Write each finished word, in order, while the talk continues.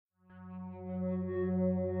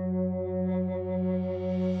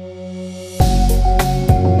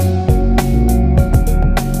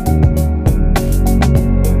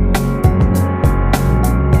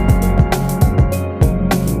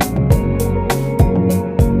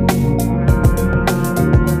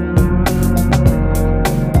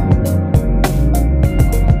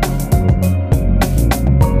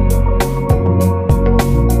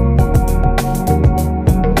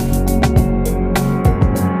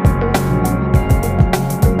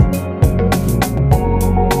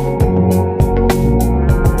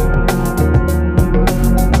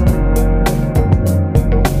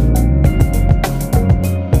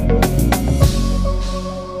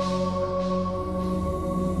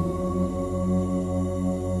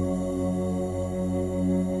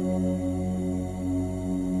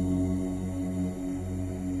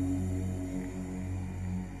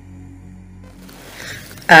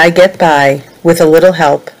I get by with a little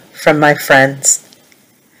help from my friends.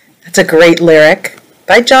 That's a great lyric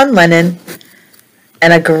by John Lennon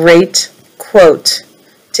and a great quote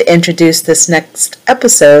to introduce this next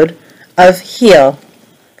episode of Heal,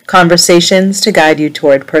 conversations to guide you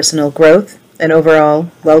toward personal growth and overall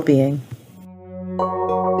well-being.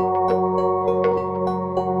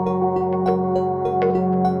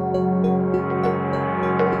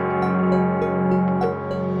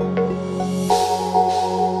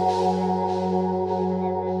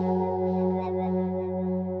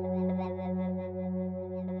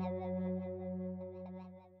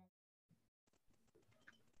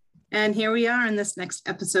 And here we are in this next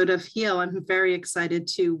episode of Heal. I'm very excited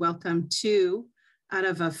to welcome two out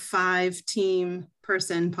of a 5-team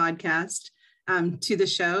person podcast to the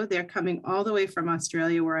show. They're coming all the way from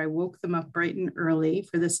Australia, where I woke them up bright and early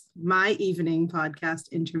for this My Evening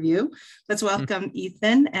podcast interview. Let's welcome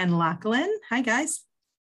Ethan and Lachlan. Hi, guys.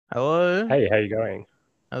 Hello. Hey, how you going?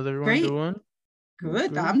 How's everyone Great. doing?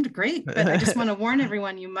 Good. I'm great. But I just want to warn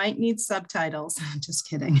everyone, you might need subtitles. Just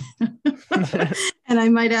kidding. And I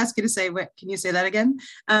might ask you to say, what, can you say that again?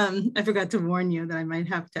 I forgot to warn you that I might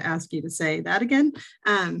have to ask you to say that again.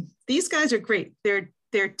 These guys are great.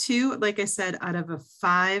 They're two, like I said, out of a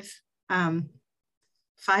five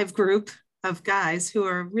group of guys who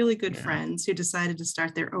are really good friends who decided to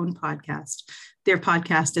start their own podcast. Their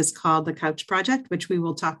podcast is called The Couch Project, which we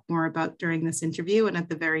will talk more about during this interview and at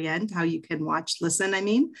the very end, how you can listen,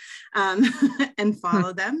 and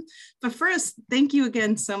follow them. But first, thank you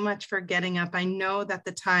again so much for getting up. I know that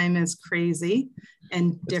the time is crazy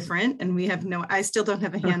and different, and I still don't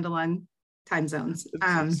have a handle on time zones.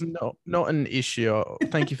 It's not an issue.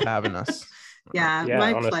 Thank you for having us. Yeah,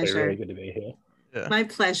 my honestly, pleasure. Really good to be here. Yeah. My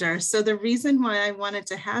pleasure. So the reason why I wanted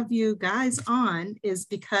to have you guys on is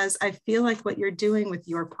because I feel like what you're doing with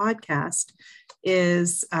your podcast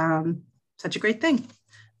is such a great thing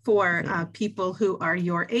for people who are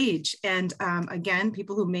your age. And again,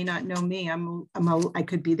 people who may not know me, I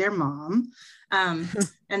could be their mom, and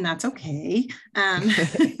that's okay.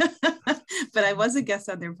 But I was a guest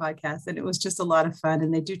on their podcast, and it was just a lot of fun.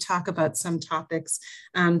 And they do talk about some topics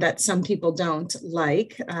that some people don't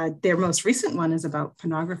like. Their most recent one is about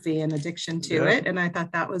pornography and addiction to it. And I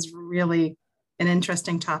thought that was really an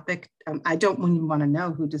interesting topic. I don't even want to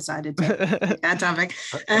know who decided to make that topic.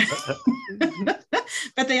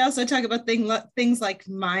 But they also talk about things like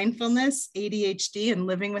mindfulness, ADHD, and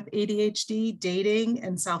living with ADHD, dating,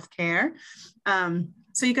 and self-care.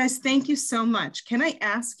 So you guys, thank you so much. Can I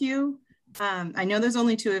ask you, I know there's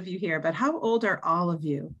only two of you here, but how old are all of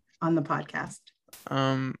you on the podcast?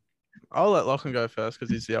 I'll let Lachlan go first because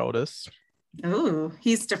he's the oldest. Oh,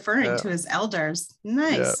 he's deferring to his elders.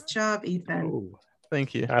 Nice job, Ethan. Ooh,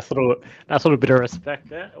 thank you. Nice little bit of respect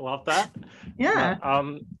there. Love that. Yeah.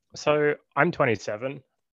 So I'm 27.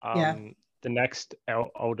 Yeah. The next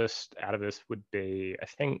oldest out of us would be, I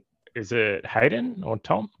think, is it Hayden or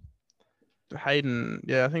Tom? Hayden.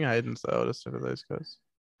 Yeah, I think Hayden's the oldest of those guys.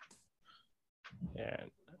 Yeah.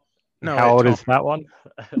 No, how old Tom. is that one?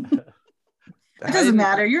 It doesn't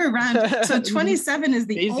matter. You're around. So 27 is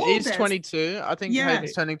the oldest. He's 22. I think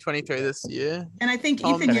Hayden's turning 23 this year. And I think,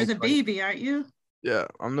 Tom Ethan, you're the baby, aren't you? Yeah,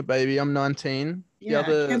 I'm the baby. I'm 19. Yeah, I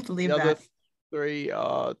can't believe the that. other three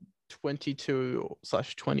are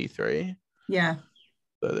 22/23. Yeah.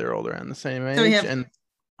 So they're all around the same age. So we have, and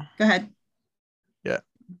go ahead. Yeah.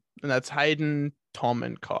 And that's Hayden, Tom,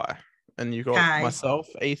 and Kai. And you got Kai. myself,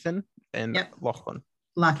 Ethan, and Lachlan.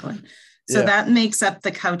 So that makes up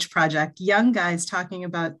the Couch Project. Young guys talking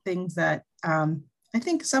about things that I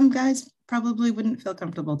think some guys probably wouldn't feel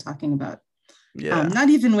comfortable talking about. Yeah. Not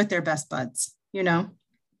even with their best buds, True.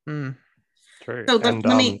 So let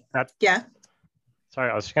me. Sorry,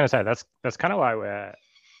 I was just going to say that's kind of why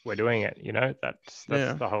we're doing it. That's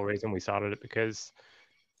the whole reason we started it, because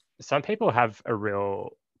some people have a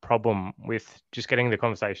real problem with just getting the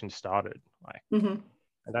conversation started. And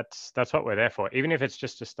that's what we're there for. Even if it's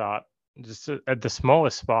just to start, just at the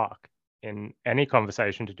smallest spark in any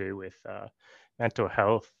conversation to do with mental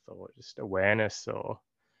health or just awareness or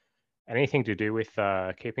anything to do with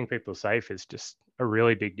keeping people safe is just a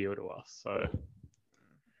really big deal to us. So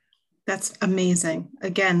that's amazing.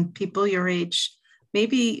 Again, people your age,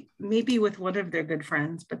 maybe with one of their good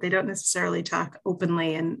friends, but they don't necessarily talk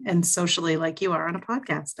openly and socially like you are on a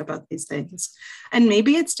podcast about these things. And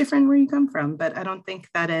maybe it's different where you come from, but I don't think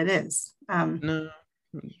that it is. No.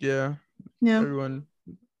 Yeah. No. Everyone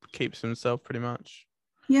keeps himself pretty much.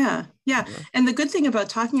 Yeah. And the good thing about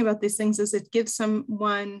talking about these things is it gives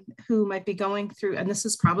someone who might be going through, and this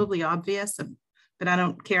is probably obvious, but I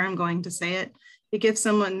don't care, I'm going to say it. It gives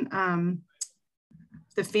someone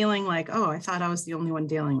the feeling like, oh, I thought I was the only one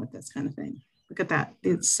dealing with this kind of thing. Look at that.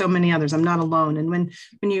 It's so many others. I'm not alone. And when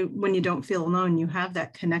you don't feel alone, you have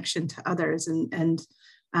that connection to others. And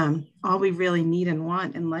all we really need and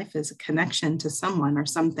want in life is a connection to someone or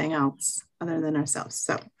something else other than ourselves.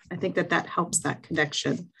 So I think that helps that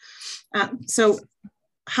connection. So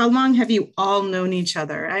how long have you all known each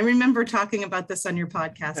other? I remember talking about this on your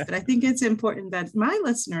podcast, but I think it's important that my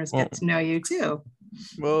listeners get to know you too.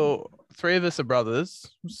 Well, 3 of us are brothers,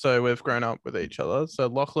 so we've grown up with each other. So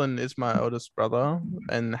Lachlan is my oldest brother,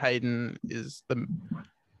 and Hayden is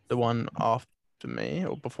the one after me,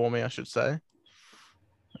 or before me, I should say.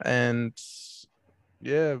 And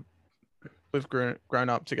yeah, we've grown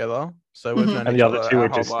up together, so we've known each other our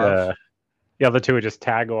whole life. The other two are just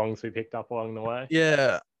tag-alongs we picked up along the way.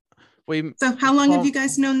 Yeah. So how long have you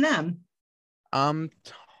guys known them?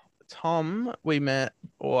 Tom, we met,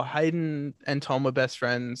 or Hayden and Tom were best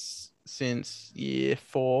friends since year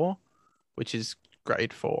 4, which is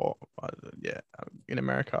grade 4. In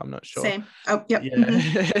America, I'm not sure. Same. Oh, yep. Yeah.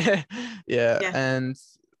 Mm-hmm. yeah. And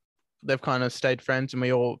they've kind of stayed friends, and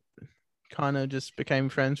we all kind of just became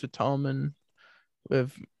friends with Tom, and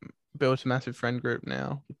we've built a massive friend group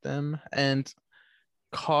now with them. And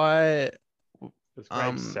Kai, it was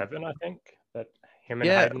grade 7, I think, that him and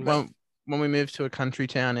Hayden met. When we moved to a country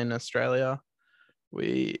town in Australia,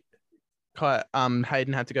 Hayden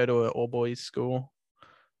had to go to an all boys school,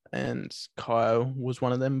 and Kai was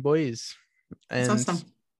one of them boys. And that's awesome.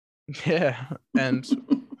 Yeah, and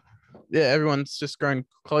everyone's just grown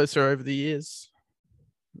closer over the years.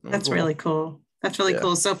 That's really cool. That's really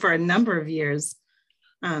cool. So for a number of years,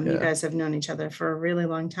 you guys have known each other for a really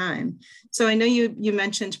long time. So I know you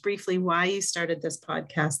mentioned briefly why you started this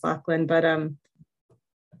podcast, Lachlan, but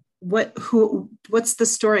what's the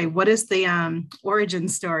story? What is the origin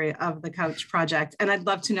story of the Couch Project? And I'd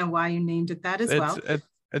love to know why you named it that as well.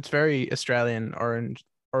 It's very Australian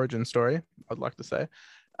origin story, I'd like to say.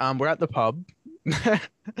 We're at the pub. I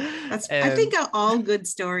think all good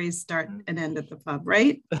stories start and end at the pub,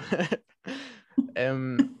 right?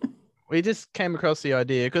 We just came across the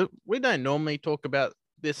idea because we don't normally talk about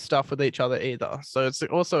this stuff with each other either. So it's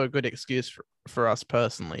also a good excuse for us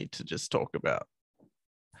personally to just talk about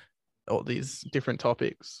all these different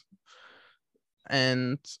topics.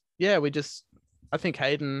 And yeah, I think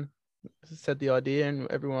Hayden said the idea,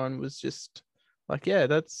 and everyone was just like, yeah,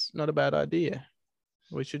 that's not a bad idea.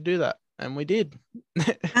 We should do that. And we did.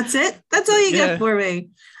 That's it. That's all you got for me.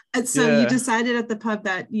 And so you decided at the pub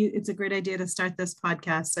that it's a great idea to start this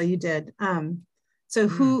podcast. So you did.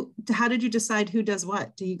 So how did you decide who does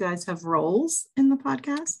what? Do you guys have roles in the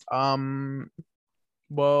podcast?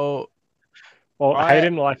 Well,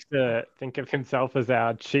 Hayden likes to think of himself as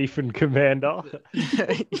our chief and commander.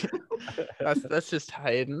 that's just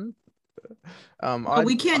Hayden.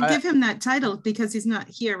 We can't give him that title because he's not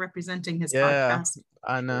here representing his podcast.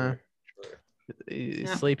 I know.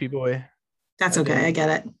 Sleepy boy. That's okay. I get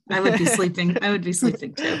it. I would be sleeping. I would be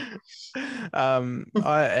sleeping too.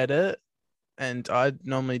 I edit, and I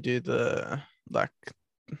normally do the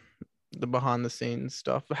behind the scenes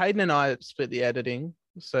stuff. Hayden and I split the editing,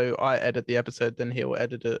 so I edit the episode, then he'll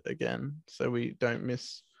edit it again, so we don't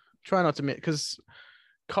try not to miss, because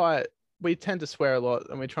Kai, we tend to swear a lot,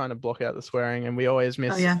 and we're trying to block out the swearing, and we always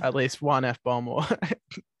miss at least one F-bomb or.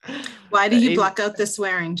 Why do you block out the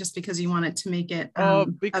swearing? Just because you want it to make it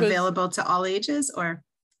available to all ages, or?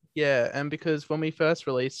 Yeah, and because when we first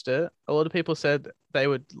released it, a lot of people said they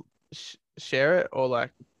would share it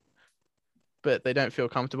but they don't feel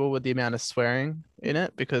comfortable with the amount of swearing in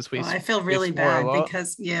it because I feel really bad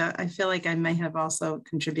because I feel like I may have also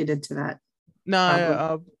contributed to that.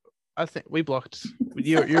 No, I think we blocked.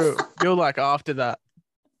 You're like after that.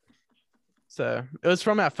 So it was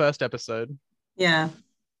from our first episode. Yeah.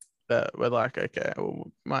 That we're like, okay, we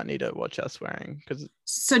might need to watch our swearing.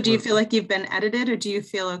 So do you feel like you've been edited, or do you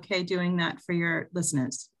feel okay doing that for your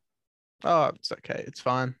listeners? Oh, it's okay. It's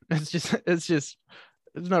fine. It's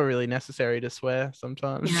not really necessary to swear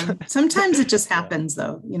sometimes. Yeah. Sometimes it just happens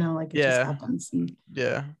though, it just happens. And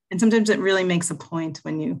sometimes it really makes a point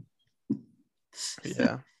when you,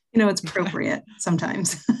 it's appropriate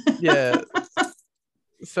sometimes. Yeah.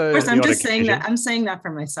 So of course, I'm just saying that. I'm saying that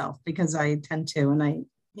for myself because I tend to, and I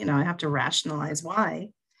have to rationalize why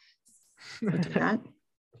I do that.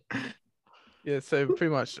 Yeah, so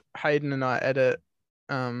pretty much Hayden and I edit.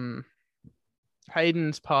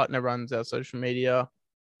 Hayden's partner runs our social media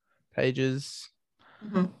pages,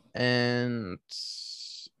 and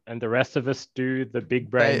the rest of us do the big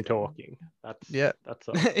brain talking. That's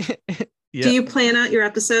all. Do you plan out your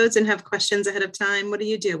episodes and have questions ahead of time? What do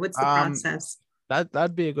you do? What's the process?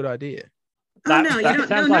 That'd be a good idea. Oh no, you don't.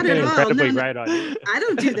 No, not at all. Incredibly great idea. I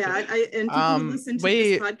don't do that. And people who listen to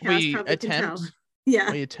this podcast probably can tell.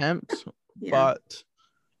 Yeah, we attempt, yeah. but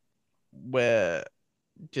we're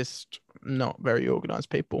just not very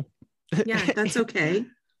organized people. Yeah, that's okay.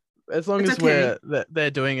 As long as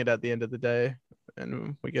they're doing it at the end of the day,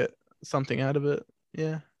 and we get something out of it.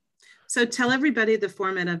 Yeah. So tell everybody the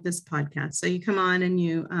format of this podcast. So you come on and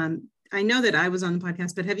you. I know that I was on the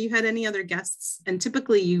podcast, but have you had any other guests? And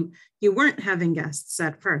typically you weren't having guests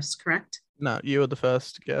at first, correct? No, you were the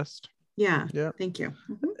first guest. Yeah. Yeah. Thank you.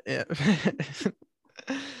 Mm-hmm. Yeah.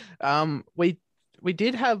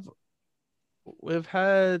 We've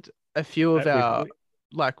had a few of our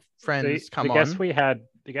friends come on.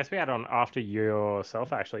 The guest we had on after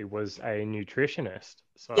yourself actually was a nutritionist.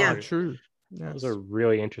 So yeah, true. That was a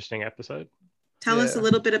really interesting episode. Tell us a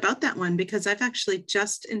little bit about that one, because I've actually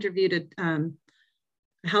just interviewed a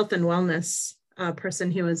health and wellness person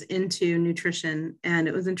who was into nutrition, and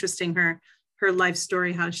it was interesting her life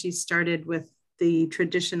story, how she started with the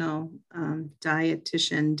traditional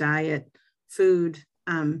dietitian diet food,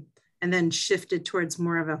 and then shifted towards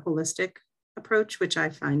more of a holistic approach, which I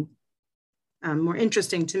find more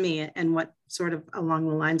interesting to me, and what sort of along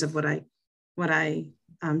the lines of what I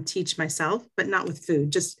teach myself, but not with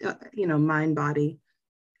food, just, mind body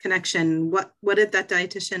connection. What did that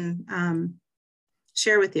dietitian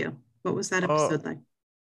share with you? What was that episode like?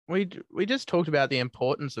 We just talked about the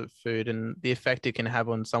importance of food and the effect it can have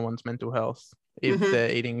on someone's mental health if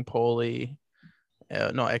they're eating poorly,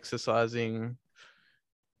 not exercising,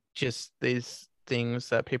 just these things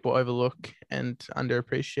that people overlook and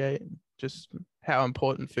underappreciate, just how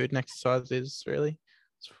important food and exercise is, really.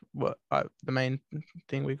 The main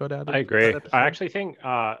thing we got out of. I agree. I actually think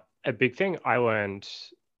a big thing I learned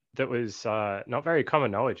that was not very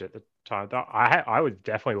common knowledge at the time that I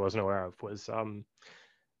definitely wasn't aware of was one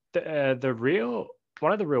of the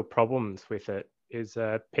real problems with it is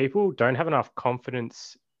people don't have enough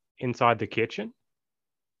confidence inside the kitchen.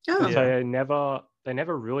 Oh. So they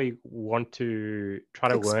never really want to try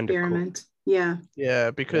to learn to cook.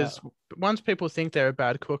 Yeah, because once people think they're a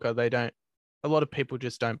bad cooker, they don't. A lot of people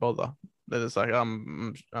just don't bother. They're just like,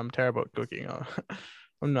 I'm terrible at cooking.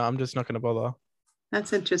 I'm just not going to bother.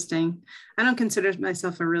 That's interesting. I don't consider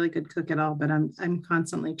myself a really good cook at all, but I'm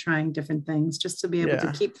constantly trying different things just to be able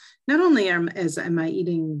to keep. Not only am I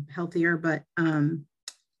eating healthier, but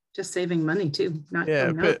just saving money too.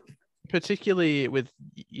 But particularly with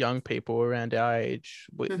young people around our age,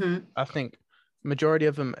 I think majority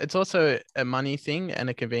of them. It's also a money thing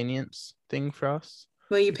and a convenience thing for us.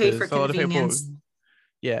 Well, you pay for convenience.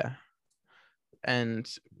 Yeah. And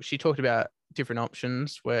she talked about different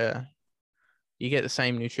options where you get the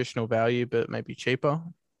same nutritional value, but maybe cheaper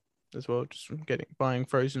as well. Just buying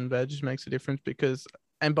frozen veg makes a difference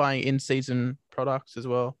and buying in-season products as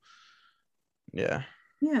well. Yeah.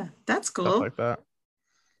 Yeah, that's cool. Stuff like that.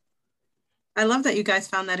 I love that you guys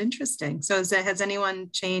found that interesting. So has anyone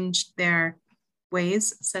changed their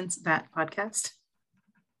ways since that podcast?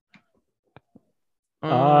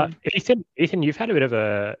 Ethan, you've had a bit of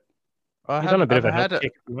a. You've done a bit of a health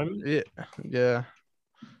kick at the moment. Yeah.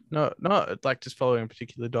 No, not like just following a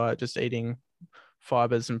particular diet, just eating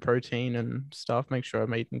fibers and protein and stuff. Make sure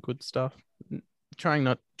I'm eating good stuff.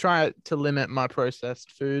 Try to limit my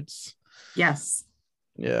processed foods. Yes.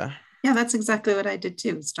 Yeah. Yeah, that's exactly what I did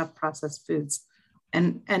too. Stop processed foods,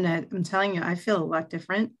 and I'm telling you, I feel a lot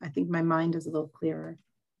different. I think my mind is a little clearer.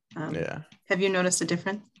 Have you noticed a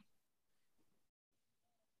difference?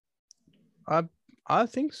 I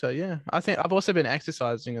think so. Yeah. I think I've also been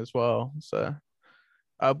exercising as well. So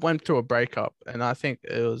I went through a breakup, and I think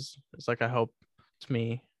it's like a help to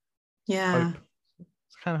me. Yeah.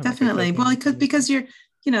 Kind of definitely. Well, because you're,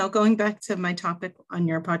 going back to my topic on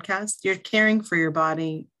your podcast, you're caring for your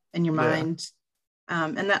body and your mind.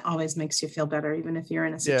 And that always makes you feel better, even if you're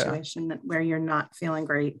in a situation where you're not feeling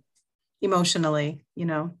great emotionally,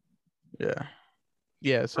 Yeah.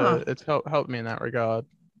 Yeah. So it's helped me in that regard,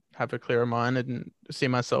 have a clearer mind and see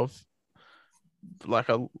myself like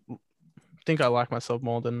I think I like myself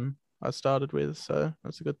more than I started with. So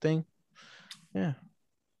that's a good thing. Yeah.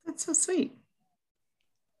 That's so sweet.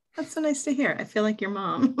 That's so nice to hear. I feel like your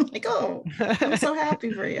mom. Like, oh, I'm so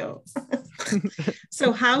happy for you.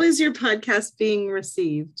 So how is your podcast being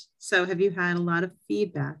received? So have you had a lot of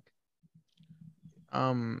feedback?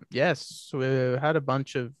 Yes, we've had a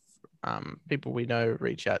bunch of people we know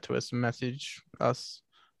reach out to us and message us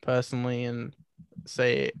personally and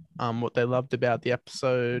say what they loved about the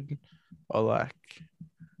episode or like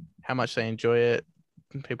how much they enjoy it.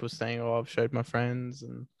 And people saying, "Oh, I've showed my friends,"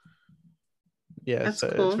 and that's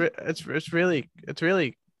cool. it's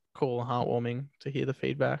really cool and heartwarming to hear the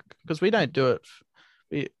feedback, because we don't do it.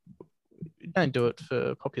 We don't do it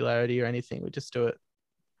for popularity or anything. We just do it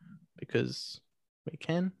because we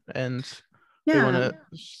can, and we want to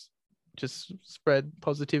just spread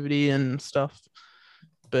positivity and stuff.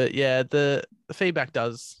 But yeah, the feedback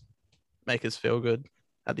does make us feel good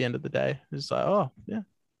at the end of the day. It's like, oh yeah,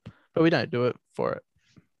 but we don't do it for it.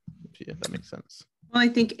 If that makes sense. Well, I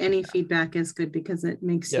think any feedback is good because it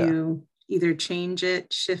makes you either change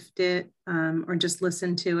it, shift it, or just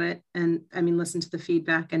listen to it. And I mean, listen to the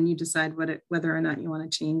feedback and you decide whether or not you want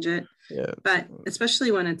to change it. Yeah. But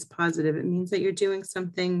especially when it's positive, it means that you're doing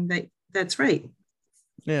something that's right.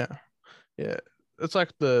 Yeah. Yeah. It's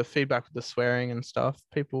like the feedback with the swearing and stuff.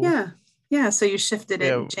 People. Yeah. Yeah. So you shifted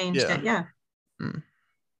it and changed it. Yeah. Mm.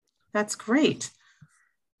 That's great.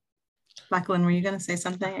 Lachlan, were you going to say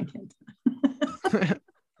something? I can't.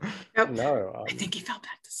 Nope. No. I think he fell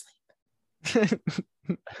back to sleep.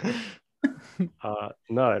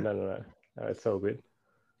 No. It's all good.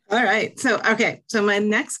 All right. So my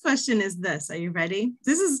next question is this. Are you ready?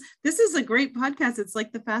 This is a great podcast. It's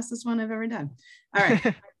like the fastest one I've ever done. All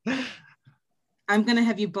right. I'm going to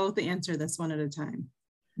have you both answer this one at a time.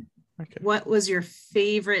 Okay. What was your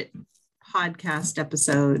favorite podcast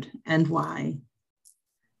episode and why?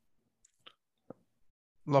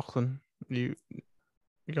 Lachlan, you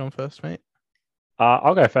going first, mate?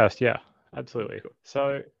 I'll go first. Yeah, absolutely.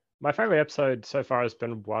 So my favorite episode so far has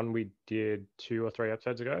been one we did 2 or 3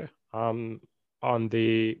 episodes ago. With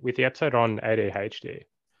the episode on ADHD.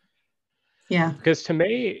 Yeah. Because to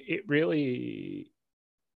me, it really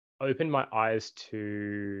opened my eyes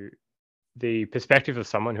to the perspective of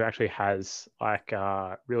someone who actually has like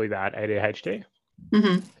really bad ADHD.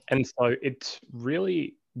 Mm-hmm. And so it's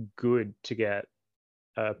really good to get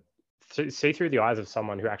see through the eyes of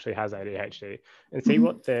someone who actually has ADHD and see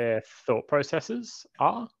what their thought processes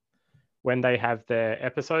are when they have their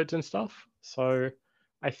episodes and stuff. So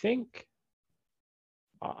I think,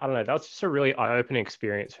 I don't know, that's just a really eye-opening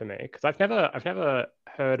experience for me, because I've never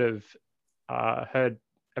heard a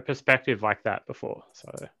perspective like that before.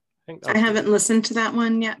 So I think I haven't listened to that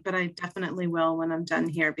one yet, but I definitely will when I'm done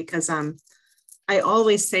here, because I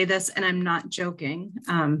always say this, and I'm not joking.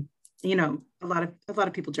 You know, a lot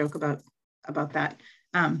of people joke about that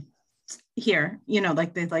here. You know,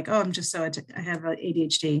 like they're like, oh, I'm just so I have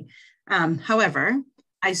ADHD. However,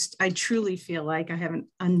 I truly feel like I have an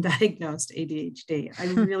undiagnosed ADHD. I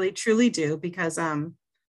really truly do, because I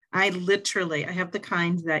have the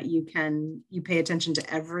kind that you pay attention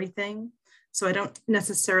to everything. So I don't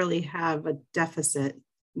necessarily have a deficit,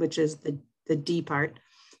 which is the D part.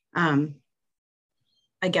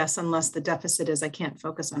 I guess, unless the deficit is I can't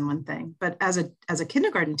focus on one thing. But as a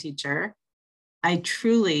kindergarten teacher, I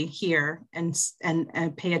truly hear and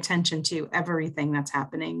pay attention to everything that's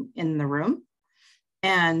happening in the room.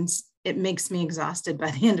 And it makes me exhausted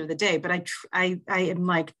by the end of the day. But I am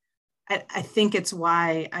like, I think it's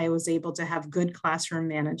why I was able to have good classroom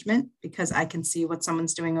management, because I can see what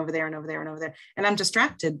someone's doing over there and over there and over there. And I'm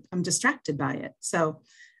distracted by it. So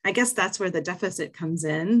I guess that's where the deficit comes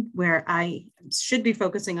in, where I should be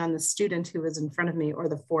focusing on the student who is in front of me or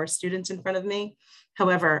the 4 students in front of me.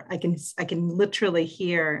 However, I can literally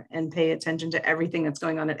hear and pay attention to everything that's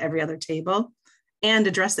going on at every other table and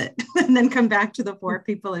address it and then come back to the 4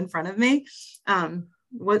 people in front of me.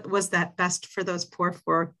 What was that best for those poor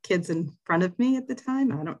 4 kids in front of me at the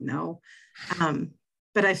time? I don't know.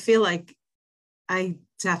 But I feel like I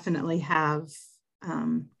definitely have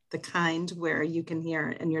the kind where you can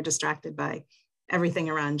hear and you're distracted by everything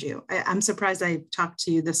around you. I'm surprised I talked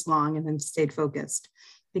to you this long and then stayed focused,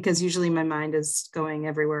 because usually my mind is going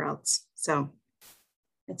everywhere else. So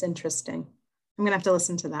it's interesting. I'm going to have to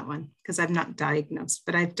listen to that one, because I'm not diagnosed,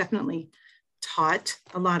 but I've definitely taught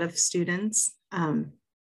a lot of students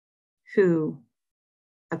who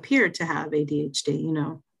appear to have ADHD, you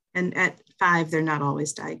know, and at 5, they're not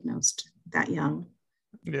always diagnosed that young.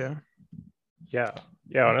 Yeah.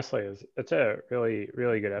 Yeah, honestly, it's a really,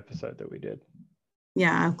 really good episode that we did.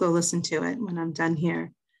 Yeah, I'll go listen to it when I'm done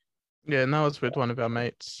here. Yeah, and that was with one of our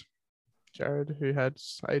mates, Jared, who had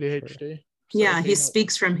ADHD. So yeah, he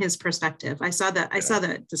speaks from his perspective. I saw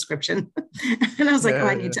that description and I was like,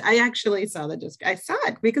 I actually saw I saw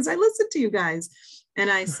it because I listened to you guys. And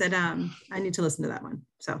I said, I need to listen to that one.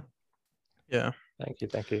 So yeah. Thank you.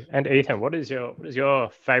 And Ethan, what is your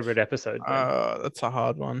favorite episode? That's a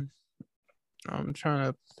hard one. I'm trying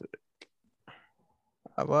to think.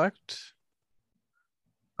 I liked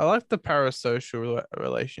the parasocial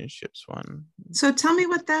relationships one. So tell me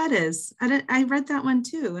what that is. I read that one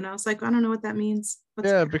too, and I was like, I don't know what that means.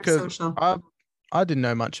 What's because I didn't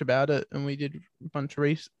know much about it, and we did a bunch of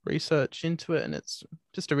research into it, and it's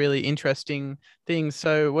just a really interesting thing.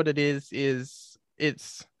 So what it is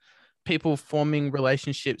it's people forming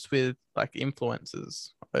relationships with like influencers,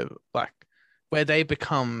 like where they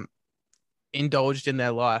become indulged in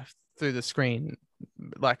their life through the screen,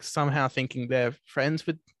 like somehow thinking they're friends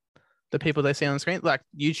with the people they see on the screen, like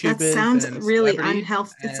YouTubers. That sounds and really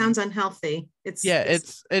unhealthy. It sounds unhealthy. It's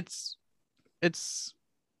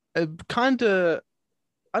kind of,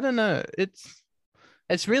 I don't know.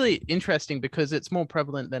 It's really interesting because it's more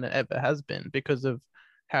prevalent than it ever has been because of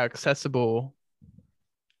how accessible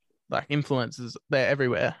like influencers, they're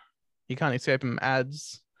everywhere. You can't escape them.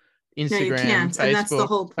 Ads, Instagram, no, you can't. Facebook, and that's the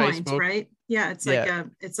whole point, Facebook. Right? Yeah,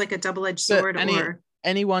 it's like a double-edged sword.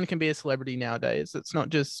 Anyone can be a celebrity nowadays. It's not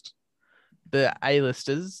just the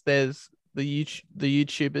A-listers. There's the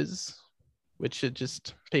YouTubers, which are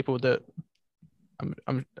just people that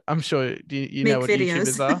I'm sure you know what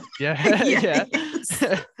videos. YouTubers are. Yeah. Yeah.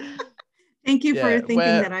 Thank you for thinking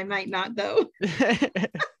that I might not, though.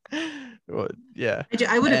 Well, yeah.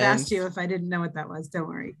 I would have asked you if I didn't know what that was. Don't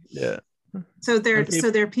worry. Yeah. So there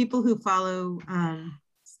are people who follow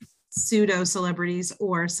pseudo celebrities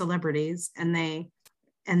or celebrities, and they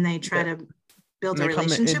try to build a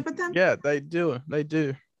relationship with them. Yeah, they do.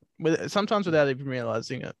 Sometimes without even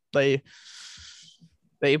realizing it. They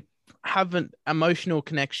have an emotional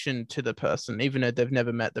connection to the person, even though they've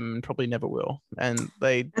never met them and probably never will. And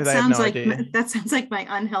they have no idea. That sounds like my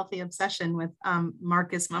unhealthy obsession with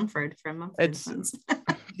Marcus Mumford from Mumford & Sons.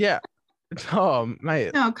 Yeah. Oh,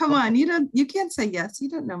 mate. No, come on. You can't say yes. You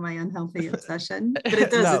don't know my unhealthy obsession. But it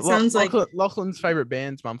does. It sounds like Lachlan's favorite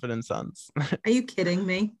band's Mumford & Sons. Are you kidding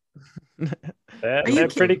me? They're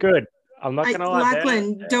pretty good. I'm not gonna lie.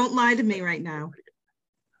 Lachlan, don't lie to me right now.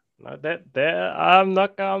 No, I'm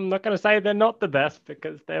not gonna say they're not the best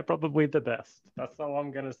because they're probably the best. That's all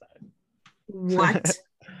I'm gonna say. What?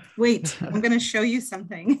 Wait, I'm gonna show you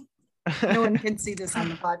something. No one can see this on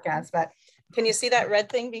the podcast, but can you see that red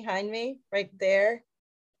thing behind me right there?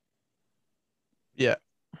 Yeah.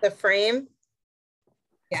 The frame.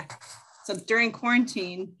 Yeah. So during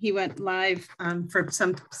quarantine, he went live for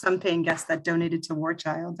some paying guest that donated to War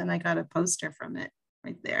Child, and I got a poster from it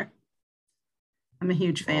right there. I'm a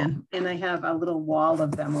huge fan, and I have a little wall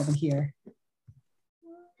of them over here.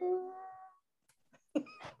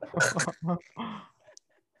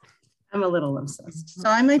 I'm a little obsessed, so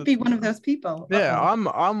I might be one of those people. Yeah,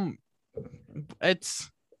 I'm.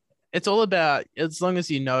 It's all about, as long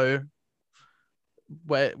as you know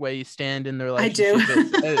where you stand in the relationship.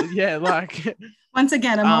 I do. Yeah, like once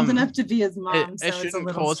again, I'm old enough to be his mom, so it shouldn't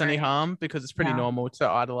cause any harm because it's pretty normal to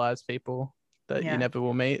idolize people that you never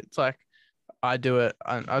will meet. It's like I do it.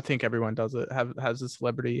 I think everyone does it. Has a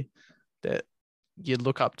celebrity that you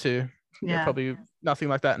look up to. Yeah. They're probably nothing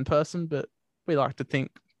like that in person, but we like to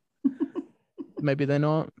think maybe they're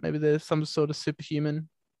not. Maybe they're some sort of superhuman.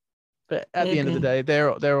 But at the end of the day,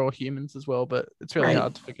 they're all humans as well. But it's really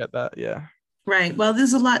hard to forget that. Yeah. Right. Well,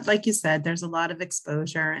 there's a lot, like you said, there's a lot of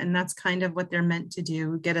exposure, and that's kind of what they're meant to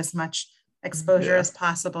do, get as much exposure as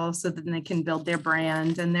possible so that they can build their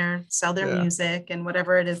brand and sell their music and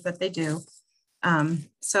whatever it is that they do.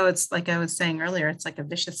 So it's like I was saying earlier, it's like a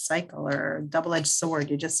vicious cycle or a double-edged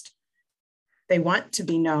sword. They want to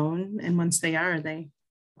be known, and once they are, they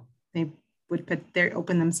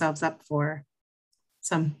open themselves up for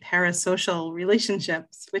some parasocial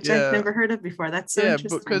relationships, which I've never heard of before. That's so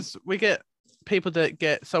interesting. Because we get people that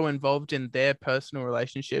get so involved in their personal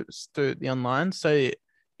relationships through the online. So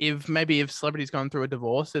if celebrities going through a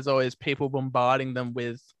divorce, there's always people bombarding them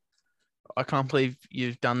with, I can't believe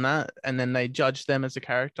you've done that. And then they judge them as a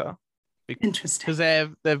character. Interesting.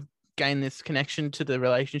 Because they've gained this connection to the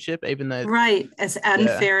relationship, even though... Right. As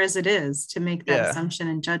unfair as it is to make that assumption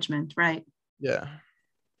and judgment. Right. Yeah.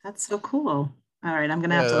 That's so cool. All right. I'm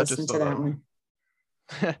going to have to listen to that one.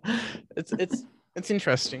 It's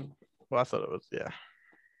interesting. Well, I thought it was, yeah.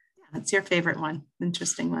 That's your favorite one.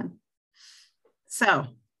 Interesting one. So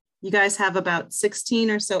you guys have about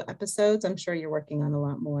 16 or so episodes. I'm sure you're working on a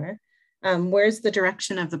lot more. Where's the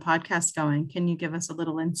direction of the podcast going? Can you give us a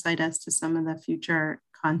little insight as to some of the future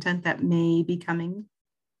content that may be coming?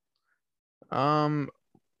 The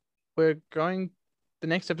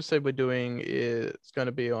next episode we're doing is going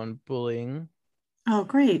to be on bullying. Oh,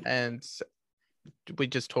 great. And we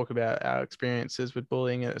just talk about our experiences with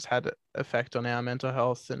bullying. It's had an effect on our mental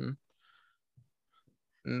health and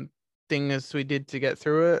things we did to get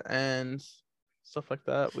through it and stuff like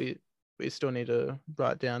that. We still need to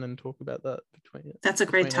write down and talk about that between. That's a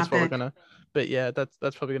great topic. But yeah, that's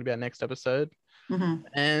probably going to be our next episode. Mm-hmm.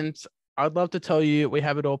 And I'd love to tell you we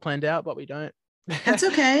have it all planned out, but we don't. That's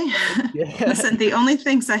okay. Yeah. Listen, the only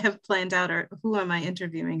things I have planned out are who am I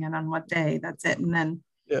interviewing and on what day. That's it. And then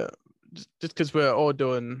just because we're all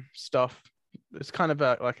doing stuff, it's kind of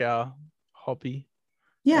like our hobby.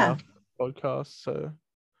 Yeah. Our podcast. So.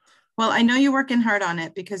 Well, I know you're working hard on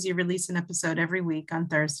it because you release an episode every week on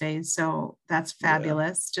Thursdays. So that's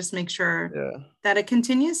fabulous. Just make sure that it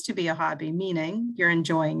continues to be a hobby, meaning you're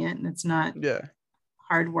enjoying it and it's not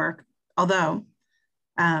hard work. Although,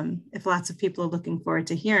 if lots of people are looking forward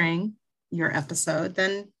to hearing your episode,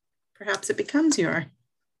 then perhaps it becomes your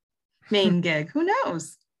main gig. Who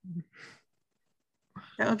knows?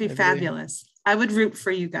 That would be fabulous. I would root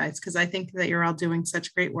for you guys because I think that you're all doing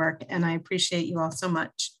such great work and I appreciate you all so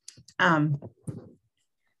much.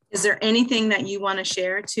 Is there anything that you want to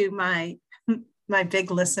share to my big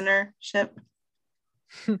listenership?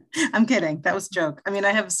 I'm kidding. That was a joke. I mean,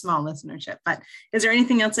 I have a small listenership, but is there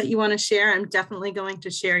anything else that you want to share? I'm definitely going to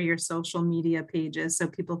share your social media pages so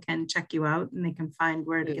people can check you out and they can find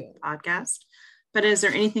where to get the podcast. But is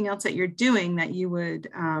there anything else that you're doing that you would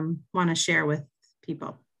want to share with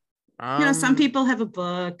people? Some people have a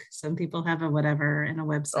book, some people have a whatever and a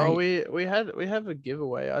website. Oh, we have a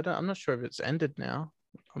giveaway. I'm not sure if it's ended now.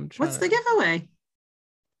 What's the giveaway?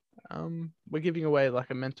 We're giving away like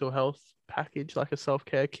a mental health package, like a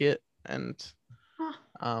self-care kit, and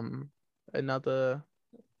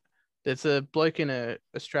there's a bloke in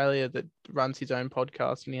Australia that runs his own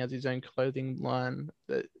podcast and he has his own clothing line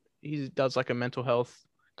that he does like a mental health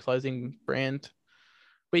clothing brand.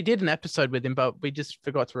 We did an episode with him, but we just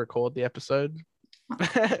forgot to record the episode.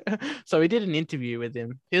 So we did an interview with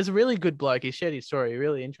him. He was a really good bloke. He shared his story,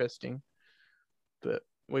 really interesting. But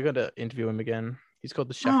we got to interview him again. He's called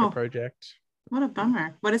the Shaka Project. What a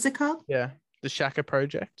bummer. What is it called? Yeah, the Shaka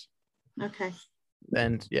Project. Okay.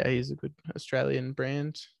 And he's a good Australian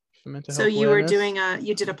brand for mental health. So you were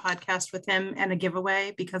you did a podcast with him and a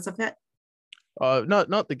giveaway because of it?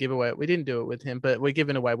 Not the giveaway. We didn't do it with him, but we're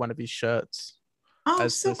giving away one of his shirts.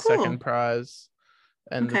 As so the cool. Second prize,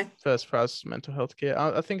 and the first prize is mental health care.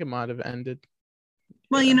 I think it might have ended.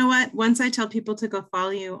 Well, you know what? Once I tell people to go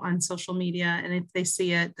follow you on social media, and if they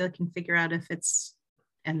see it, they can figure out if it's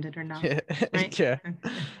ended or not. Right? Yeah.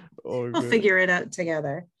 We'll figure it out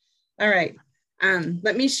together. All right.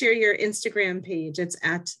 Let me share your Instagram page. It's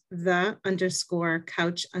at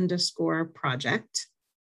 _couch_project.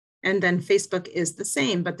 And then Facebook is the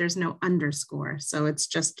same, but there's no underscore. So it's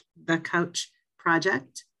just the Couch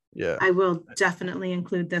Project. Yeah. I will definitely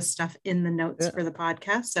include this stuff in the notes for the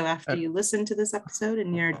podcast. So after you listen to this episode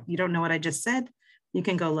and you don't know what I just said, you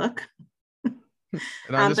can go look. And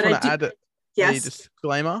I just want to add a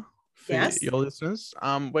disclaimer for your listeners.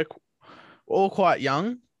 We're all quite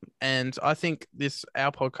young, and I think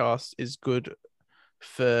our podcast is good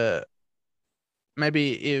for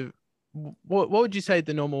maybe what would you say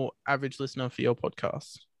the normal average listener for your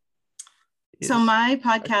podcast is? So my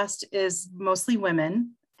podcast is mostly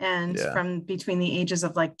women and from between the ages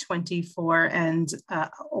of like 24 and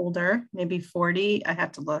older, maybe 40. I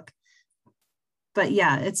have to look. But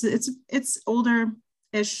yeah, it's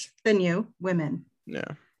older-ish than you, women.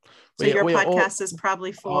 Yeah. So your podcast is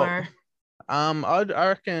probably for... I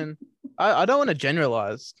reckon... I don't want to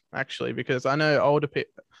generalize, actually, because I know older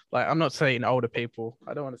people... Like, I'm not saying older people.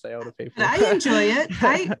 I don't want to say older people. But I enjoy it.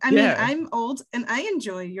 I mean, I'm old and I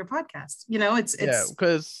enjoy your podcast. It's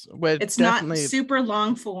because it's not super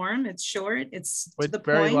long form. It's short. We're to the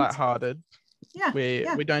very point. lighthearted. Yeah.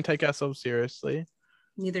 We don't take ourselves seriously.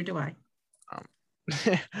 Neither do I.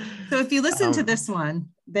 So if you listen to this one,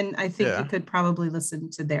 then I think you could probably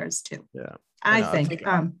listen to theirs too. Yeah. I think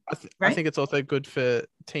it's also good for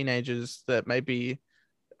teenagers that maybe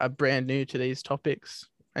are brand new to these topics.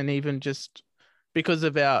 And even just because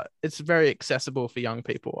of it's very accessible for young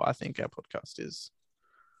people. I think our podcast is.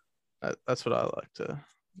 That's what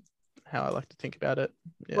how I like to think about it.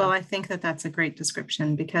 Yeah. Well, I think that's a great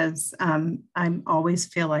description because I always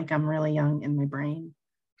feel like I'm really young in my brain,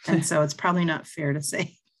 and so it's probably not fair to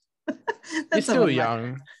say. You're still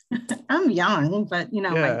young. I'm young, but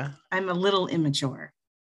I'm a little immature.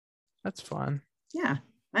 That's fine. Yeah,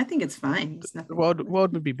 I think it's fine. The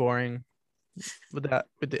world would be boring. With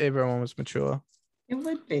everyone was mature. It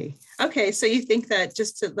would be. Okay, so you think that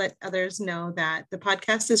just to let others know that the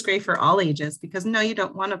podcast is great for all ages because no, you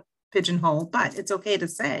don't want to pigeonhole, but it's okay to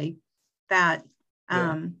say that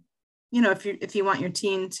if you want your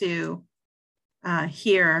teen to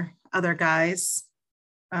hear other guys,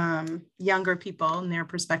 younger people and their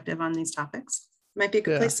perspective on these topics, it might be a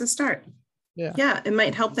good place to start. Yeah, it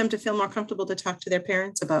might help them to feel more comfortable to talk to their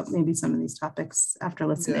parents about maybe some of these topics after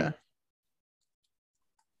listening. Yeah.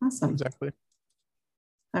 Awesome. Exactly.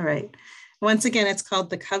 All right. Once again, it's called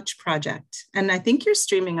The Couch Project. And I think you're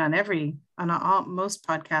streaming on most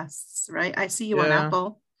podcasts, right? I see you on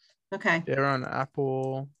Apple. Okay. Yeah, on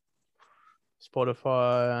Apple,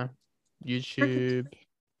 Spotify, YouTube.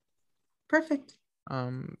 Perfect.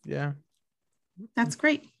 Yeah. That's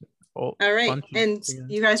great. All right. And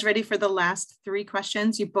you guys ready for the last 3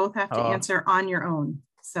 questions? You both have to answer on your own.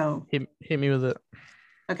 So hit me with it.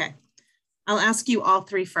 Okay. I'll ask you all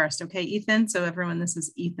 3 first. Okay, Ethan? So everyone, this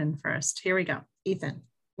is Ethan first. Here we go. Ethan,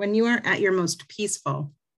 when you are at your most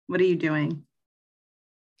peaceful, what are you doing?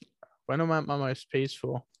 When I'm at my most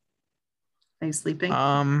peaceful? Are you sleeping?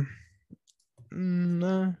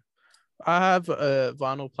 No. I have a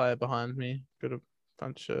vinyl player behind me. Got a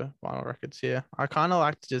bunch of vinyl records here. I kind of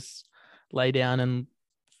like to just lay down and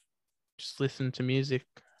just listen to music.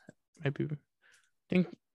 Maybe I think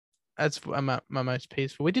that's I'm at my most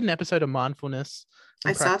peaceful. We did an episode of mindfulness.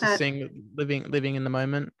 I saw that. Living in the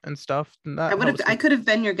moment and stuff. And that I could have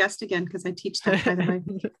been your guest again because I teach that, by the way.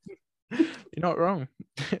 You're not wrong.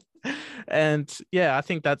 And yeah, I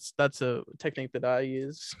think that's a technique that I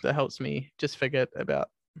use that helps me just forget about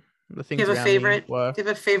the things around me. Do you have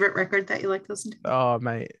a favorite record that you like to listen to? Oh,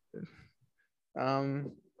 mate. What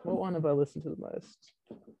one have I listened to the most?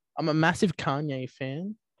 I'm a massive Kanye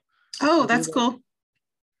fan. Oh, that's cool.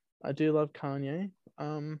 I do love Kanye.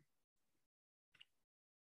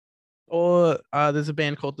 Or there's a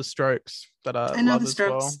band called The Strokes that I know love The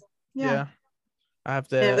Strokes. as well. Yeah. I have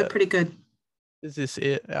they're pretty good. Is This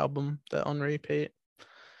It album that on repeat.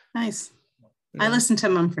 Nice. Yeah. I listen to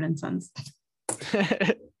Mumford & Sons.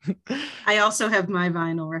 I also have my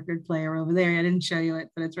vinyl record player over there. I didn't show you it,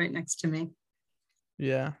 but it's right next to me.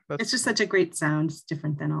 Yeah. It's just such a great sound. It's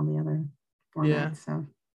different than all the other formats. Yeah. So,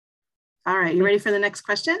 all right. You ready for the next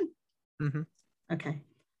question? Mm-hmm. Okay.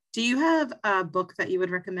 Do you have a book that you would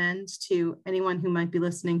recommend to anyone who might be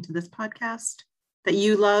listening to this podcast that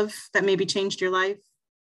you love, that maybe changed your life?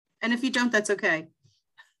 And if you don't, that's okay.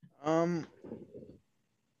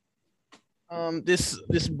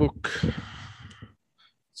 This book,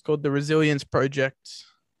 it's called The Resilience Project.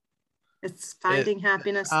 It's finding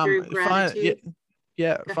happiness through gratitude.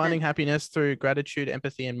 Finding happiness through gratitude,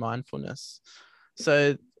 empathy, and mindfulness.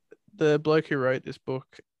 So the bloke who wrote this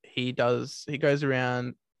book, he goes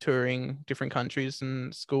around touring different countries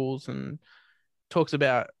and schools and talks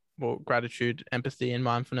about gratitude, empathy, and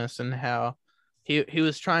mindfulness, and how he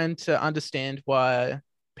was trying to understand why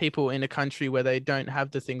people in a country where they don't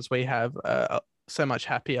have the things we have are so much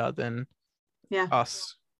happier than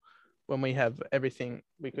us when we have everything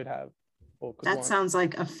we could have. That sounds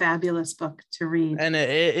like a fabulous book to read. And it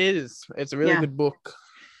is. It's a really good book.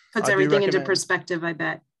 Puts everything into perspective, I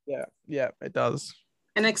bet. Yeah, it does.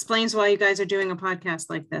 And explains why you guys are doing a podcast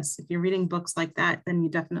like this. If you're reading books like that, then you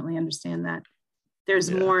definitely understand that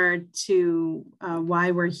there's more to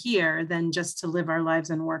why we're here than just to live our lives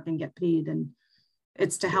and work and get paid. And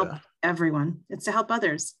it's to help everyone. It's to help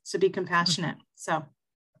others, to be compassionate. So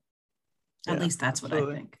at least that's what I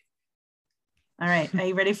think. All right. Are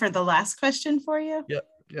you ready for the last question for you? Yep.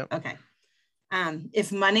 Okay.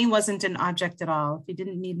 If money wasn't an object at all, if you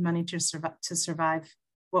didn't need money to survive,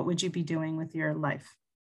 what would you be doing with your life?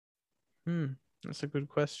 That's a good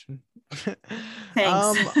question.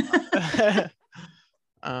 Thanks.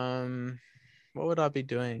 What would I be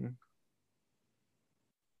doing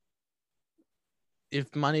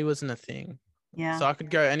if money wasn't a thing? Yeah. So I could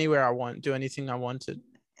go anywhere I want, do anything I wanted.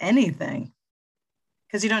 Anything.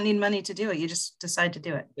 Because you don't need money to do it. You just decide to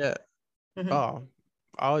do it. Yeah. Mm-hmm. Oh,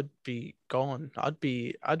 I would be gone. I'd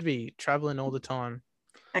be traveling all the time.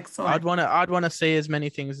 Excellent. I'd want to see as many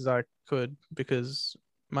things as I could, because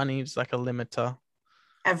money is like a limiter.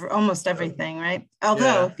 Almost everything, right?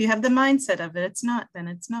 Although if you have the mindset of it, it's not, then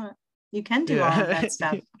it's not. You can do all of that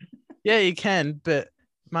stuff. Yeah, you can, but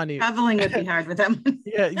money. Traveling would be hard with them.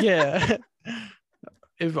 Yeah.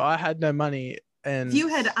 If I had no money and if you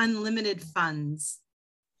had unlimited funds,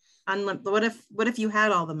 what if you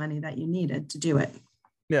had all the money that you needed to do it?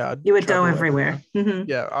 Yeah, you would go everywhere. Mm-hmm.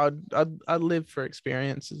 Yeah, I'd live for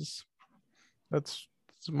experiences. That's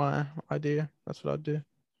my idea. That's what I'd do.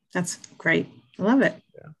 That's great. I love it.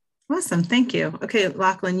 Yeah. Awesome. Thank you. Okay,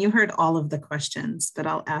 Lachlan, you heard all of the questions, but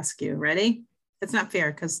I'll ask you. Ready? It's not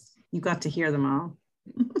fair because you got to hear them all.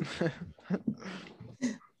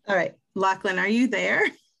 All right, Lachlan, are you there?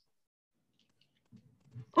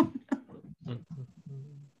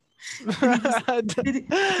 Did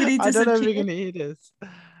he I don't know if you can hear this.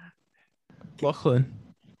 Lachlan.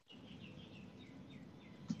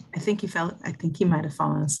 I think he might have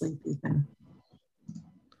fallen asleep, Ethan.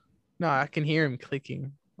 No, I can hear him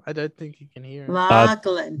clicking I don't think you can hear him.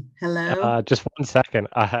 Lachlan, hello. Just 1 second.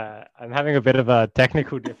 I'm having a bit of a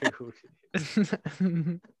technical difficulty.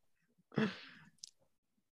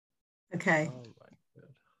 Okay. Oh my God.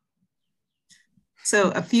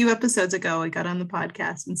 So a few episodes ago, I got on the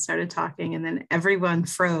podcast and started talking, and then everyone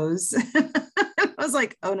froze. I was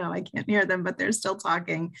like, oh no, I can't hear them, but they're still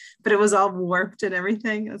talking. But it was all warped and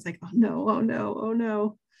everything. I was like, oh no, oh no, oh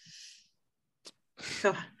no.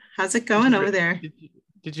 So how's it going over there?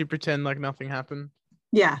 Did you pretend like nothing happened?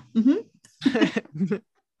 Yeah. Mm-hmm.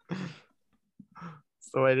 It's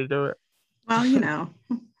the way to do it. Well, you know,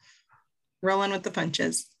 rolling with the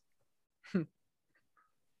punches.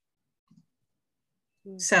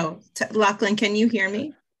 So, Lachlan, can you hear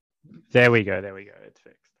me? There we go. It's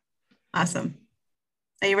fixed. Awesome.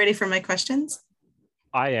 Are you ready for my questions?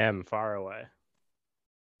 I am far away.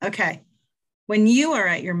 Okay. When you are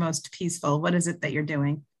at your most peaceful, what is it that you're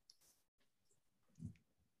doing?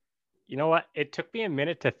 You know what? It took me a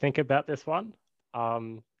minute to think about this one.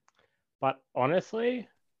 But honestly,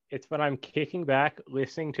 it's when I'm kicking back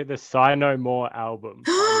listening to the Sigh No More album.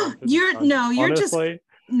 No,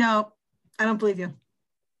 I don't believe you.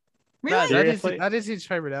 Really? That is his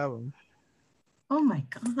favorite album. Oh my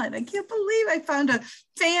God, I can't believe I found a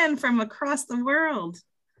fan from across the world.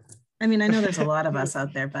 I mean, I know there's a lot of us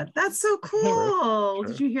out there, but that's so cool. True.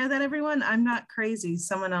 Did you hear that, everyone? I'm not crazy.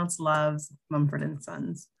 Someone else loves Mumford and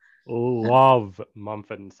Sons. Love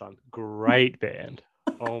Mumford & Sons. Great band.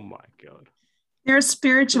 Oh my God. They're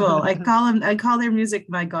spiritual. I call their music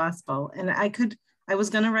my gospel. And I was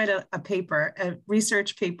going to write a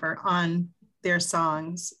research paper on their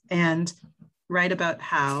songs and write about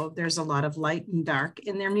how there's a lot of light and dark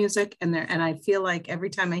in their music. And I feel like every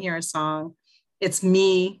time I hear a song, it's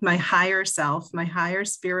me, my higher self, my higher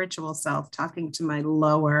spiritual self talking to my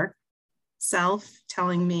lower self,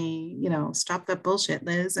 telling me, stop that bullshit,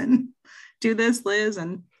 Liz, and do this, Liz.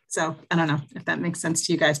 And so I don't know if that makes sense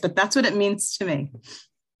to you guys, but that's what it means to me.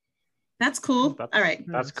 That's cool. All right.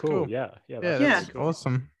 That's cool. Yeah. That's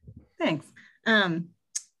awesome. Thanks. And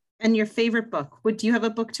your favorite book? Do you have a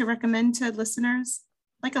book to recommend to listeners?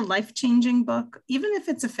 Like a life-changing book, even if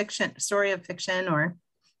it's a story of fiction or...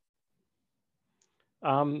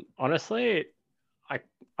 Honestly,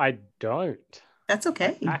 I don't. That's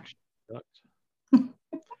okay. I actually don't.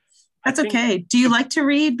 That's okay. Do you like to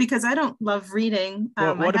read? Because I don't love reading.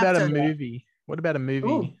 What about a movie? What about a movie?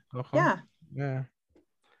 Ooh, yeah.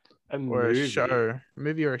 Or a show. A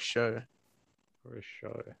movie or a show.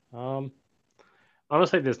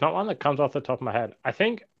 Honestly, there's not one that comes off the top of my head. I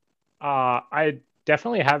think I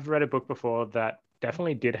definitely have read a book before that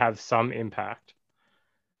definitely did have some impact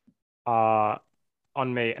on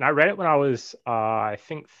me. And I read it when I was, I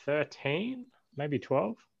think, 13, maybe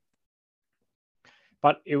 12.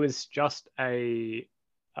 But it was just a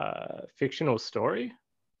fictional story.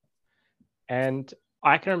 And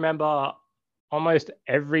I can remember almost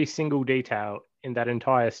every single detail in that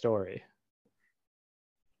entire story.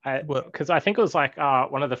 Because I think it was like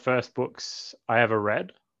one of the first books I ever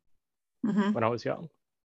read when I was young.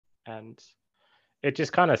 And it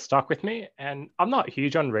just kind of stuck with me. And I'm not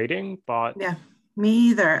huge on reading, but... Yeah, me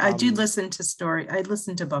either. I do listen to I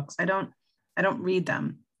listen to books. I don't read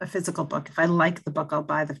them, a physical book. If I like the book, I'll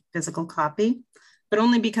buy the physical copy, but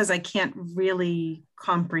only because I can't really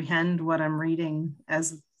comprehend what I'm reading. I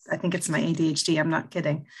think it's my ADHD. I'm not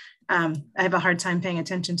kidding. I have a hard time paying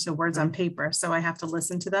attention to words on paper, so I have to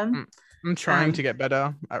listen to them. I'm trying to get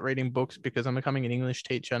better at reading books because I'm becoming an English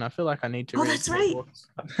teacher, and I feel like I need to read that's right. books.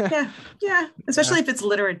 Yeah. Especially if it's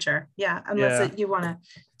literature. Yeah, unless you want to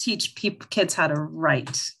teach kids how to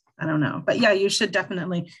write. I don't know, but yeah, you should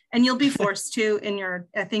definitely, and you'll be forced to in your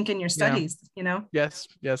studies. Yes,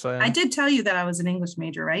 I am. I did tell you that I was an English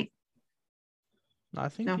major, right? I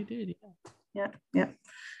think you did. Yeah.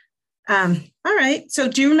 All right. So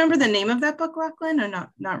do you remember the name of that book, Lachlan, or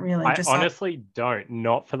not really? I honestly don't,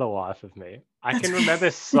 not for the life of me. I can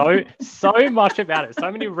remember so much about it,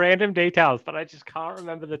 so many random details, but I just can't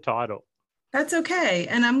remember the title. That's okay.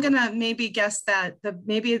 And I'm going to maybe guess that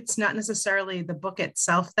maybe it's not necessarily the book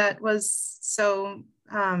itself that was so,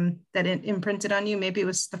 that it imprinted on you. Maybe it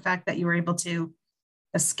was the fact that you were able to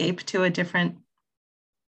escape to a different,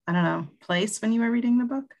 I don't know, place when you were reading the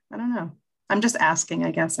book. I don't know. I'm just asking,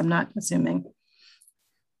 I guess. I'm not assuming.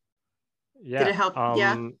 Yeah. Did it help?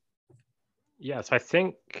 Yeah. So I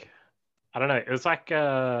think, I don't know, it was like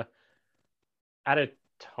at a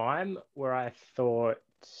time where I thought,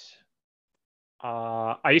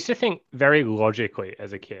 I used to think very logically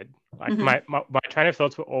as a kid. Like my train of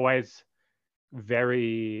thoughts were always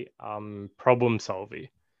very problem solving.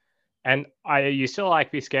 And I used to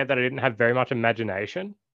be scared that I didn't have very much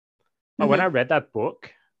imagination. But when I read that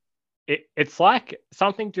book, it's like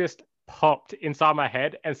something just popped inside my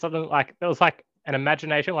head, and suddenly like there was like an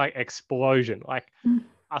imagination like explosion. Like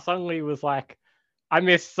I suddenly was like, I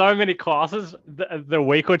missed so many classes the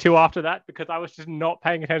week or two after that because I was just not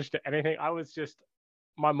paying attention to anything.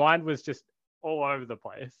 My mind was just all over the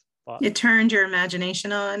place. But it turned your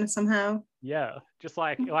imagination on somehow. Yeah, just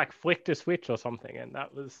like flicked a switch or something, and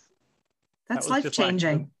that's life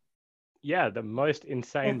changing. Like the most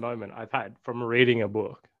insane moment I've had from reading a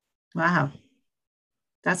book. Wow,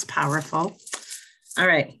 that's powerful. All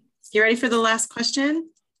right, you ready for the last question?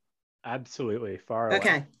 Absolutely, far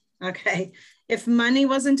away. Okay. If money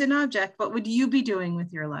wasn't an object, what would you be doing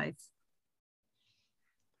with your life?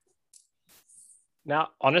 Now,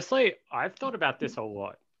 honestly, I've thought about this a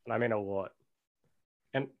lot, and I mean a lot.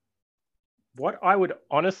 And what I would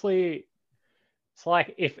honestly, it's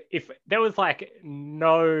like if there was like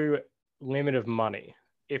no limit of money,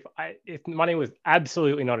 if money was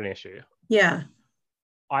absolutely not an issue,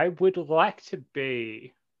 I would like to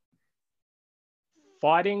be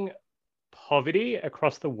fighting poverty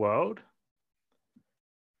across the world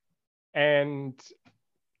and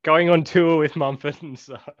going on tour with Mumford and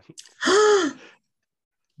Sons.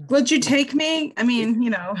 Would you take me? I mean,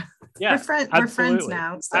 we're friends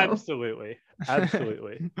now. So. Absolutely.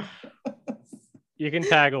 You can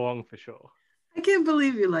tag along for sure. I can't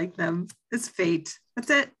believe you like them. It's fate. That's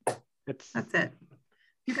it. That's it.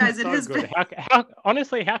 You guys, it has been. How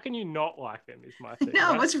honestly, how can you not like them? Is my thing.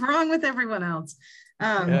 No, right? What's wrong with everyone else?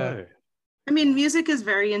 I mean, music is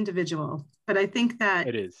very individual, but I think that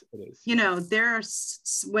it is. There are,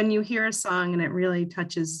 when you hear a song and it really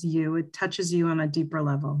touches you, it touches you on a deeper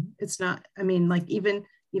level. It's not, I mean, like even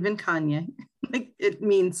Kanye, like it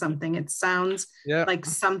means something. It sounds like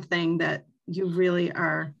something that you really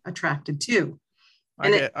are attracted to.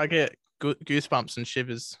 I get goosebumps and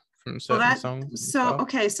shivers from certain songs.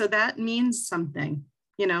 So that means something,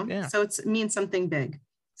 so it means something big.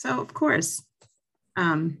 So of course,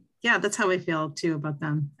 that's how I feel too about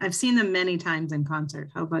them. I've seen them many times in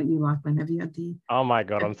concert. How about you, Lachlan? Have you had the? Oh my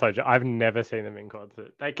God, I've never seen them in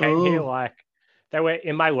concert. They came here they were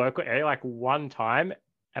in my local area like one time,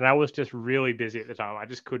 and I was just really busy at the time. I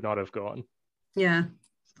just could not have gone. Yeah,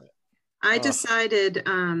 I decided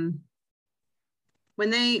when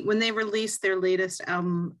they released their latest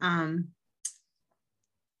album.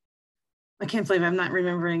 I can't believe I'm not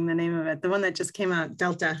remembering the name of it. The one that just came out,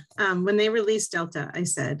 Delta. When they released Delta, I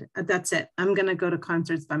said, that's it. I'm going to go to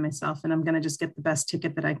concerts by myself, and I'm going to just get the best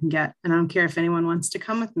ticket that I can get. And I don't care if anyone wants to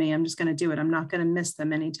come with me. I'm just going to do it. I'm not going to miss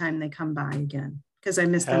them anytime they come by again, because I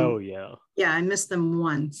missed them. Oh, yeah. Yeah, I missed them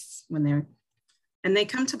once and they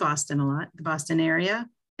come to Boston a lot, the Boston area,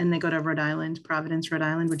 and they go to Rhode Island, Providence, Rhode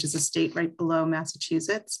Island, which is a state right below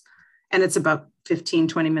Massachusetts. And it's about 15,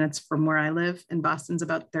 20 minutes from where I live. And Boston's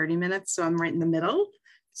about 30 minutes. So I'm right in the middle.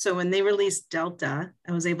 So when they released Delta,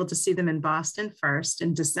 I was able to see them in Boston first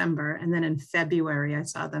in December. And then in February, I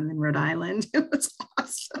saw them in Rhode Island. It was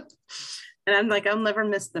awesome. And I'm like, I'll never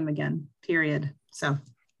miss them again, period. So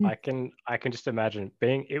I can just imagine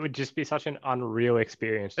it would just be such an unreal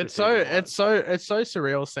experience. It's so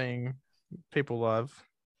surreal seeing people live.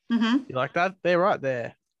 Mm-hmm. You're like that. They're right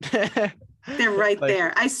there. They're right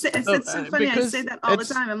there. It's so funny. I say that all the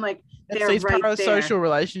time. I'm like, they're these right there. Parasocial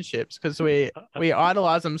relationships, because we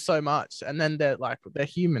idolize them so much, and then they're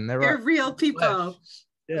human. They're right. Real people.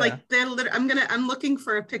 Yeah. Like I'm looking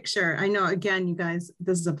for a picture. I know, again, you guys,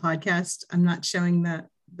 this is a podcast. I'm not showing the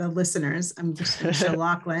listeners. I'm just going to show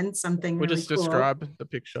Lachlan something. We'll just describe the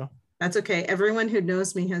picture. That's okay. Everyone who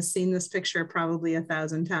knows me has seen this picture probably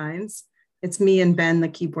 1,000 times. It's me and Ben, the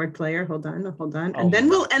keyboard player. Hold on. And then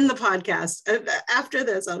we'll end the podcast. After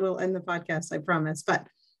this, we'll end the podcast, I promise. But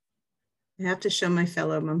I have to show my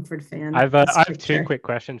fellow Mumford fan. I have two quick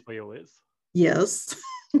questions for you, Liz. Yes.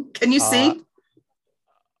 Can you see?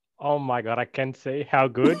 Oh my God, I can see. How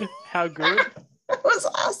good? How good? That was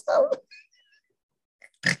awesome.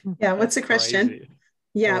 Yeah, what's the question? Crazy.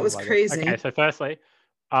 Yeah, it was crazy. Okay, so firstly,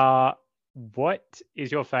 what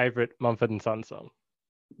is your favorite Mumford & Sons song?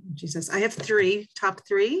 Jesus, I have top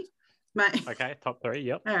three. Okay, top three,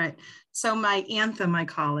 yep. All right. So my anthem, I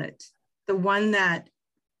call it, the one that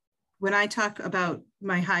when I talk about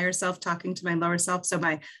my higher self talking to my lower self, so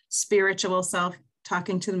my spiritual self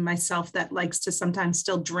talking to myself that likes to sometimes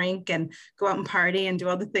still drink and go out and party and do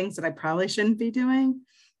all the things that I probably shouldn't be doing.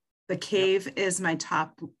 The Cave is my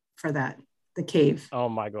top for that. The Cave. Oh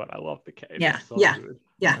my God, I love The Cave. Yeah,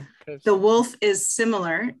 yeah. The Wolf is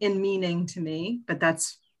similar in meaning to me, but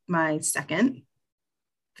that's my second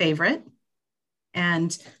favorite.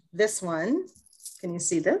 And this one, can you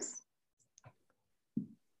see this?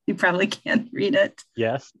 You probably can't read it.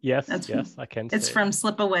 Yes, I can see It's from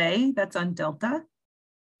Slip Away. That's on Delta.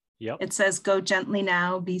 Yep. It says, "Go gently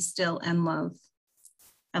now, be still and love."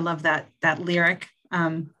 I love that lyric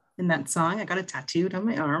in that song. I got it tattooed on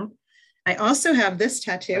my arm. I also have this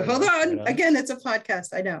tattoo. Hold on. Again, it's a podcast,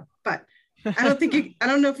 I know, but I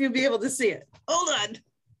don't know if you'll be able to see it. Hold on.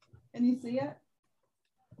 Can you see it?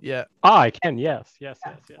 Yeah. Oh, I can. Yes.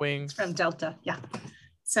 Wings. It's from Delta. Yeah.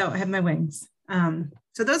 So I have my wings.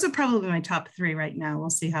 So those are probably my top 3 right now. We'll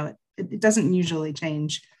see how it doesn't usually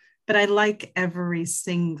change, but I like every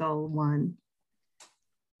single one.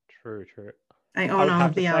 True. I own all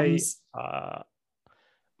of the albums.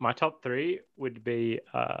 My top 3 would be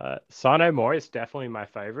Sigh No More is definitely my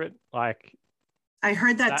favorite. Like, I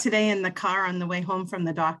heard that today in the car on the way home from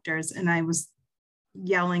the doctors, and I was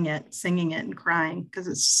yelling it, singing it, and crying because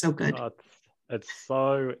it's so good. It's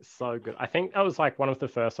so good. I think that was like one of the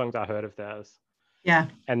first songs I heard of theirs. Yeah.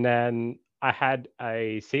 And then I had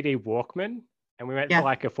a CD Walkman, and we went for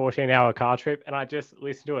like a 14-hour car trip, and I just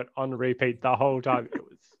listened to it on repeat the whole time. It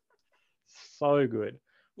was so good.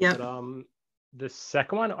 Yeah. But the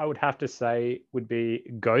second one I would have to say would be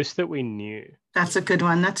Ghost That We Knew. That's a good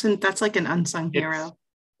one. That's like an unsung hero.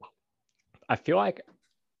 I feel like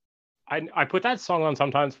I put that song on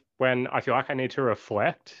sometimes when I feel like I need to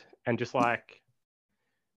reflect and just like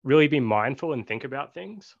really be mindful and think about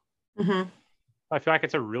things. Mm-hmm. I feel like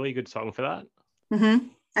it's a really good song for that. Mm-hmm.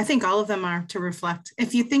 I think all of them are to reflect.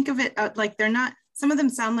 If you think of it like they're not, some of them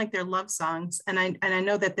sound like they're love songs, and I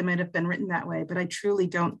know that they might have been written that way, but I truly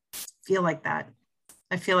don't feel like that.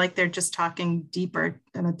 I feel like they're just talking deeper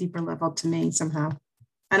at a deeper level to me somehow.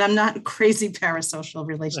 And I'm not a crazy parasocial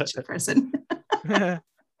relationship person.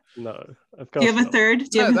 No. Do you have a third?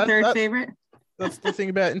 Do you have a third favorite? That's the thing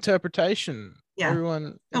about interpretation. Yeah.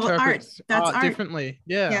 Everyone interprets art differently.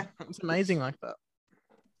 Yeah. It's amazing like that.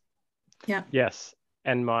 Yeah. Yes.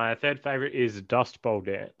 And my third favorite is Dust Bowl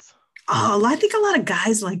Dance. Oh, I think a lot of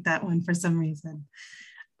guys like that one for some reason.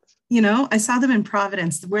 You know, I saw them in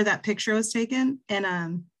Providence where that picture was taken,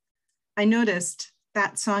 and I noticed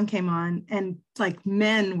that song came on, and like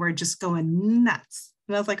men were just going nuts.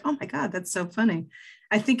 And I was like, oh my God, that's so funny.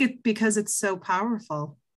 I think it because it's so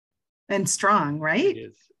powerful and strong, right?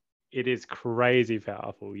 It is crazy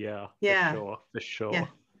powerful. Yeah. For sure. Yeah.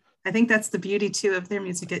 I think that's the beauty too of their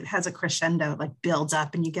music. It has a crescendo, like builds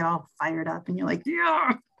up and you get all fired up and you're like,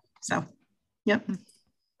 yeah. So, yep.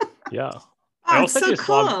 Yeah. Oh, I also so just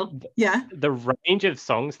cool. love the range of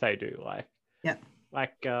songs they do.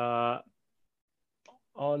 Like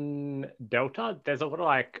on Delta, there's a lot of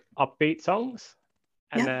like upbeat songs.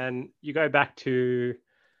 And then you go back to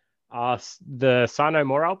the Sigh No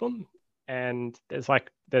More album, and there's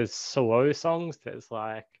slow songs. There's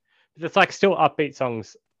still upbeat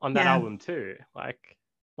songs on that album too. Like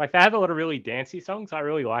they have a lot of really dancey songs. I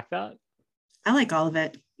really like that. I like all of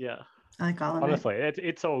it. Yeah. I like all of it. Honestly,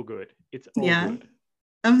 it's all good. It's all good.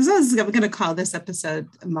 I'm going to call this episode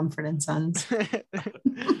Mumford and Sons. The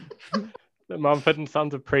Mumford and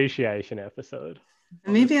Sons appreciation episode.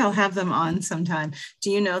 Maybe I'll have them on sometime.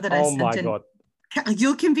 Do you know that I sent in... God.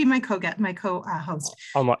 You can be my co-host.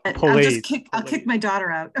 Oh my, please. I'll kick my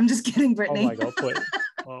daughter out. I'm just kidding, Brittany. Oh my God, please.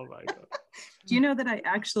 Oh my God. Do you know that I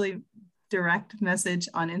actually direct message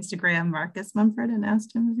on Instagram Marcus Mumford and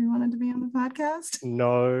asked him if he wanted to be on the podcast?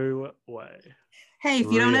 No way. Hey, if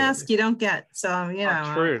you don't ask, you don't get. So, you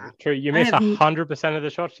know. True. You miss 100% of the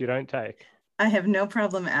shots you don't take. I have no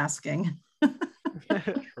problem asking.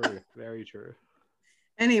 True. Very true.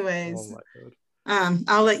 Anyways, oh my God.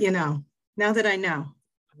 I'll let you know. Now that I know,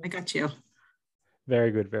 I got you.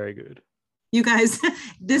 Very good. Very good. You guys,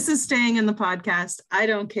 this is staying in the podcast. I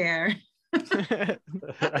don't care.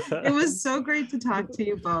 It was so great to talk to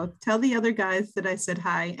you both. Tell the other guys that I said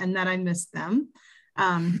hi and that I missed them.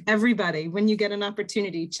 Everybody, when you get an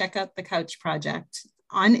opportunity, check out the Couch Project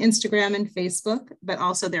on Instagram and Facebook, but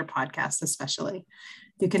also their podcast especially.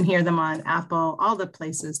 You can hear them on Apple, all the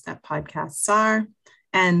places that podcasts are.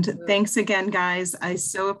 And thanks again, guys. I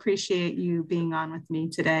so appreciate you being on with me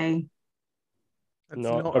today. It's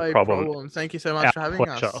not a problem. Thank you so much for having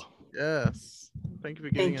us. Yes. Thank you for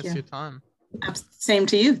giving us your time. Same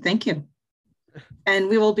to you. Thank you. And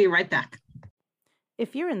we will be right back.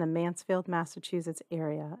 If you're in the Mansfield, Massachusetts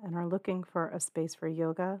area and are looking for a space for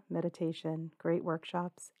yoga, meditation, great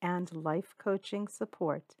workshops, and life coaching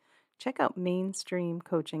support, check out Mainstream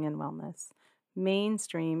Coaching and Wellness.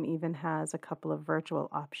 Mainstream even has a couple of virtual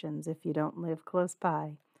options if you don't live close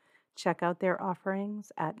by. Check out their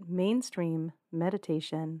offerings at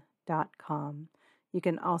mainstreammeditation.com. You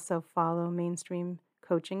can also follow Mainstream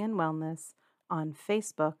Coaching and Wellness on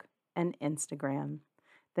Facebook and Instagram.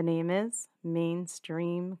 The name is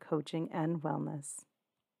Mainstream Coaching and Wellness.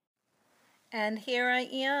 And here I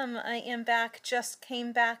am. I am back. Just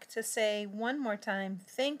came back to say one more time,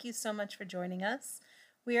 thank you so much for joining us.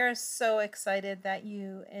 We are so excited that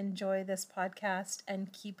you enjoy this podcast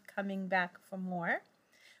and keep coming back for more.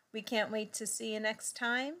 We can't wait to see you next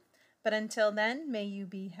time. But until then, may you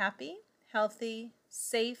be happy, healthy,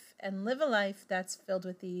 safe, and live a life that's filled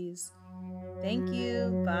with ease. Thank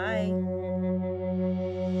you. Bye.